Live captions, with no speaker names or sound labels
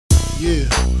Yeah,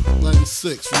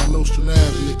 96, my Nostradamus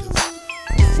niggas,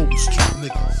 the Fulton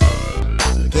Street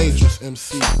niggas, dangerous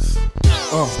MCs.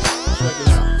 Check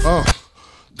it out.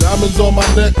 Diamonds on my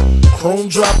neck, chrome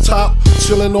drop top,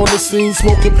 chillin' on the scene,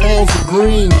 smoking pounds of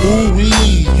green. Ooh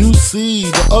wee, you see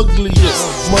the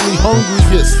ugliest, money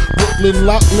hungriest, Brooklyn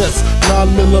Loch Ness,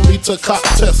 9mm cock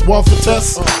test, one for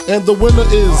test, and the winner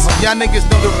is. Y'all niggas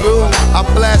know the rule. I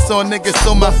blast on niggas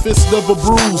so my fist never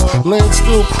bruise. Land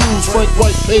still cruise, Frank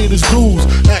White paid his dues.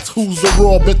 Ask who's the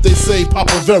raw, bet they say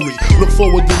Papa Very. Look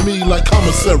forward to me like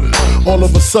commissary. All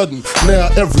of a sudden,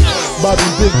 now everybody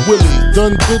Big Willie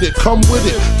done did it, come with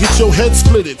it. Get your head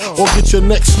splitted, or get your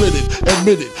neck slitted.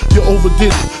 Admit it, you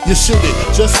overdid it, you shit it.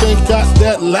 Just ain't got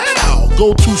that loud.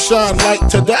 Go to shine like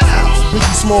Tadao.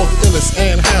 Biggie Small, Ellis,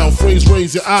 and How. Phrase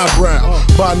raise your eyebrow.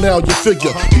 By now you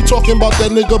figure he talking about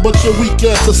that nigga, but your weak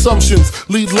ass assumptions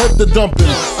lead led the dumping.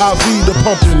 IV the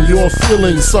pumping, you're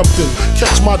feeling something.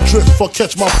 Catch my drift or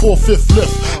catch my 4/5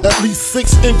 lift. At least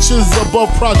 6 inches above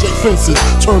project fences.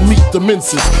 Turn meat to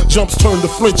minces, jumps turn to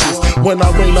flinches. When I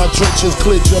rain out drenches,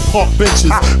 cleared your park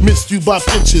benches. Missed you by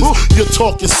pinches, your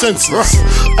talk is senseless.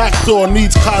 Actor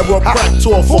needs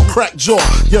chiropractor for crack jaw.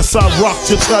 Yes, I rock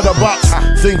your chatterbox.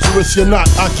 Dangerous you're not,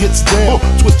 I gets down.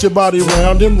 Twist your body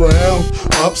round and round,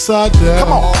 upside down.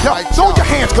 Come on, yo, throw your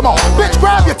hands, come on. Bitch,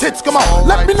 grab your tits, come on.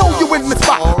 Let me know you in the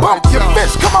spot. Bump your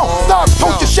fist, come on. Thugs,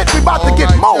 told your shit, we about to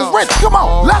get more rich, come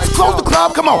on. Let's close the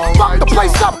club, come on. Fuck the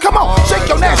place up, come on. Shake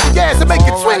your nasty ass and make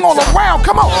it swing all around,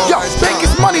 come on. Yo,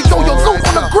 biggest money, throw your loot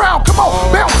on the ground, come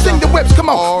on. Bounce in the whips, come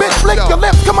on. Bitch, lick your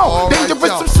lips, come on.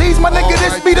 Dangerous MCs, my nigga,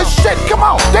 this be the shit, come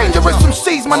on. Dangerous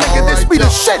MCs, my nigga, this be the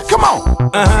shit, come on.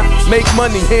 Make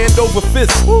money, hand over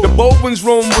fist. The bold ones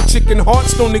roam where chicken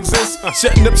hearts don't exist.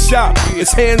 Shutting up shop,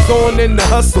 it's hands on in the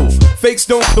hustle. Fakes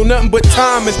don't kill nothing but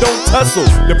time and don't tussle.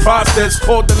 The process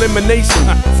called elimination.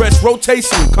 Fresh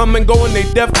rotation, come and go and they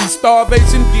deathly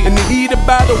starvation. In the heat of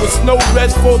battle with no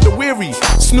rest for the weary.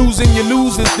 Snoozing you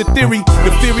lose is the theory.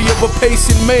 The theory of a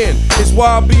patient man is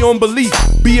why I be on belief.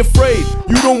 Be afraid,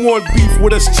 you don't want beef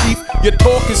with us, chief. Your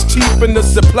talk is cheap and the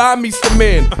supply meets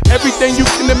demand. Everything you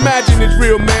can imagine is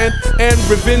real, man. And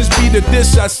revenge be the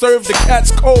dish I serve the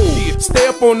cats cold. Stay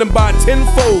up on them by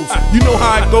 10-folds. You know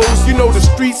how it goes, you know the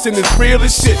streets and it's real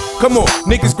as shit. Come on,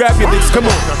 niggas grab your dicks, come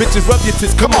on. Bitches rub your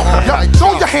tits, come on. Yo,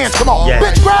 throw your hands, come on.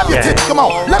 Bitch, grab your tits, come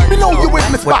on. Let me know you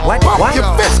in the spot. Bump your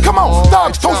fist, come on.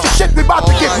 Thugs, toast your shit, we about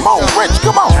to get more rich,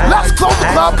 come on. Let's close the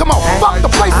club, come on. Fuck the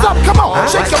place up, come on.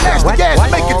 Shake your nasty ass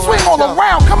and make it swing all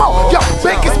around, come on. Yo,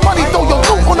 biggest money, throw your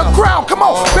loot on the ground, come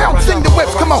on. Bounce in the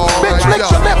whips, come on. Bitch, lick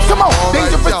your lips, come on.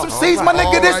 Dangerous MCs, my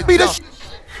nigga, this be the shit.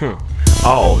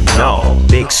 Oh no,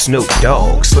 big Snoop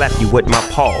Dogg, slap you with my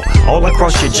paw all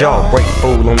across your jaw, break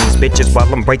fool on these bitches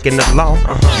while I'm breaking the law.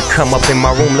 You come up in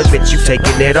my room, look at you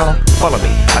taking it off. Follow me,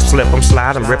 I slip 'em,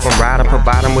 slide 'em, rip 'em, ride 'em,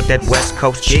 provide 'em with that West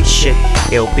Coast G shit,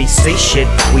 LBC shit.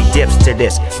 We dips to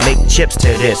this, make chips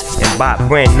to this, and buy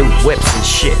brand new whips and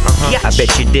shit. I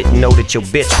bet you didn't know that your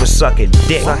bitch was sucking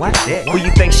dick. Who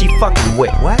you think she fucking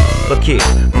with? Look here,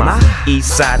 my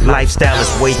east side lifestyle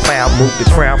is way foul. Move the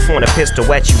crowd, point a pistol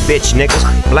at you, bitch niggas.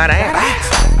 Blind ass.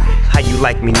 How you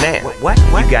like me now?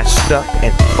 You got stuck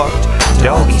and fucked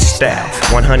doggy style.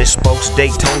 100 spokes,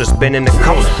 Daytona's been in the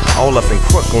corner. All up in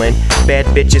Crooklyn, bad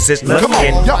bitches is looking. Come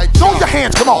on, yo, throw your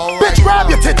hands, come on. Bitch, grab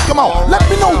your tits, come on. Let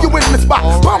me know you in the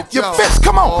spot. Bump your fist,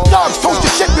 come on. Thugs, toast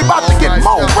your shit, we about to get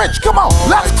more rich, come on.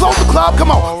 Let's close the club,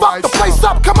 come on. Fuck the place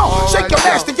up, come on. Shake your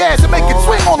nasty ass and make it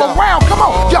swing all around, come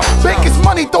on. Yo, biggest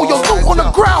money, throw your loot on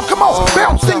the ground, come on.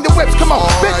 Bounce in the whips, come on.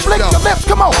 Bitch, lick your lips,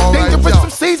 come on. Dangerous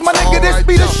MCs, my nigga, this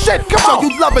be the shit, come on. So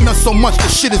you loving us so much, the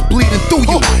shit is bleeding through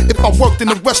you. If I worked in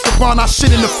a restaurant, I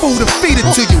shit in the food and feed it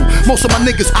to you. Most of my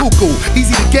niggas cuckoo,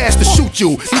 easy to gas to shoot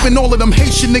you. Even all of them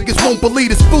Haitian niggas won't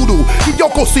believe it's voodoo.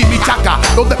 Yoko see me chaka,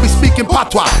 don't let me speak in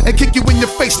patois and kick you in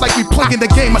your face like we playing the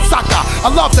game of soccer. I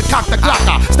love to cock the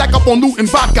glocka, stack up on loot and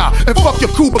vodka, and fuck your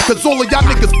crew because all of y'all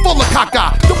niggas full of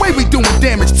caca. The way we doing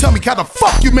damage, tell me how the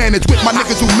fuck you manage with my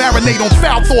niggas who marinate on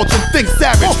foul thoughts and think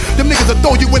savage. Them niggas will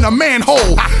throw you in a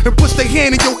manhole and push their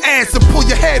hand in your ass and pull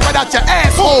your head right out your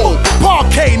asshole.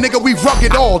 Parquet, nigga, we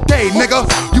rugged all day, nigga.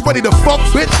 You ready to fuck,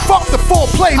 bitch? Fuck the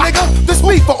foreplay, nigga. This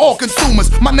me for all consumers.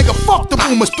 My nigga, fuck the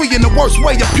rumors. 3 in the worst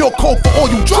way, a pure code for all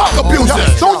you drug abusers.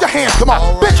 Throw your hands, come on.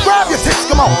 Bitch, grab your tits,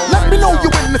 come on. Let me know you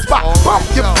in the spot. Bump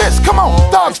your fist, come on.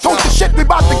 Thugs, toast your shit, we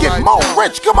about to get more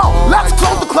rich, come on. Let's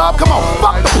close the club, come on.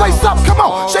 Fuck the place up, come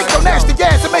on. Shake your nasty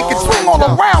ass and make it swing all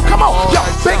around, come on. Yo,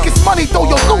 biggest money, throw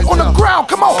your loot on the ground,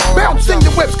 come on. Bounce in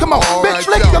your whips, come on. Bitch,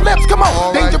 lick your lips, come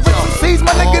on. Dangerous MCs,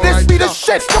 my nigga, this be the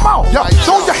shit, come on. on, yo,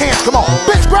 throw your hands, come on.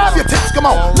 Bitch, grab your tits, come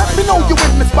on. Let me know you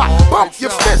in the spot. Bump your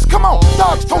fist, come on.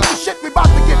 Thugs, told you shit, we about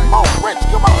to get more rich,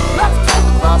 come on. Let's close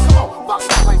the club, come on. Fuck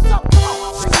the place up, come on.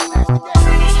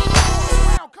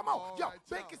 Come on, yo,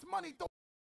 biggest money.